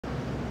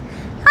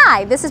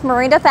Hi, this is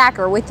Miranda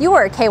Thacker with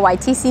your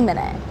KYTC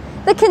Minute.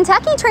 The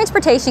Kentucky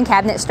Transportation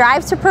Cabinet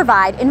strives to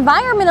provide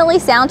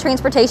environmentally sound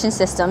transportation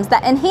systems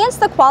that enhance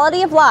the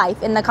quality of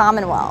life in the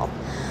Commonwealth.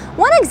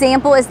 One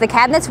example is the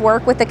Cabinet's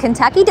work with the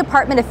Kentucky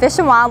Department of Fish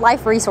and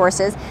Wildlife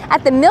Resources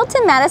at the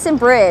Milton-Madison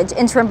Bridge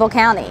in Trimble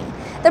County.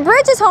 The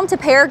bridge is home to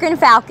Peregrine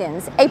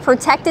Falcons, a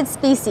protected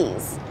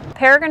species.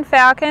 Peregrine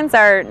Falcons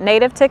are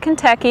native to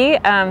Kentucky.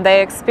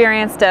 They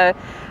experienced a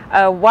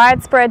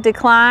widespread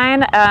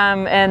decline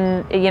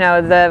in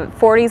the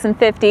 40s and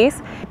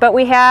 50s, but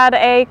we had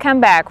a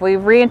comeback. We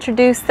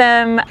reintroduced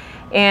them,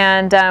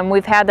 and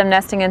we've had them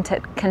nesting in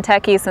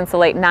Kentucky since the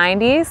late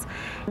 90s.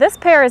 This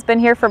pair has been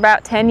here for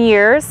about 10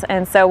 years,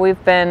 and so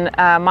we've been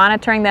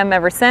monitoring them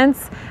ever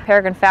since.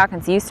 Peregrine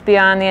Falcons used to be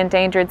on the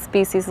endangered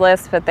species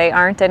list, but they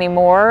aren't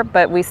anymore,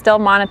 but we still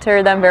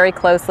monitor them very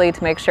closely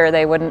to make sure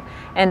they wouldn't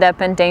end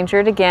up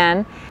endangered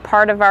again.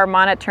 Part of our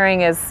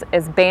monitoring is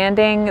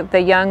banding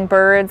the young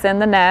birds in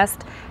the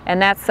nest,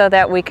 and that's so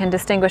that we can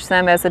distinguish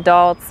them as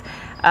adults.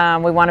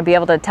 We want to be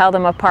able to tell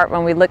them apart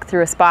when we look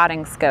through a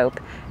spotting scope.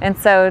 And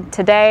so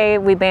today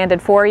we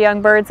banded 4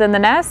 young birds in the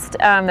nest.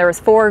 There was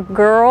 4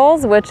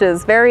 girls, which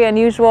is very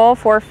unusual,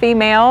 4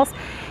 females,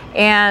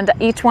 and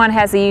each one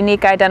has a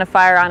unique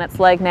identifier on its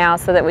leg now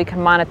so that we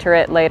can monitor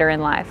it later in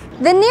life.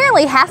 The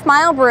nearly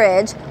half-mile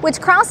bridge,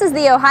 which crosses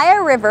the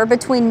Ohio River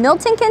between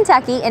Milton,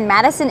 Kentucky and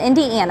Madison,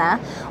 Indiana,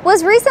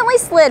 was recently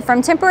slid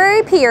from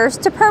temporary piers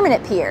to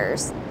permanent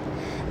piers.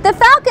 The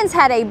Falcons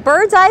had a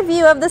bird's eye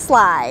view of the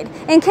slide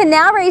and can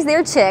now raise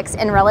their chicks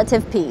in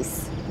relative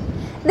peace.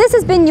 This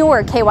has been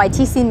your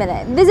KYTC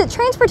Minute. Visit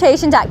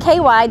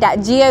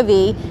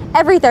transportation.ky.gov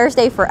every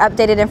Thursday for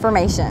updated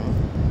information.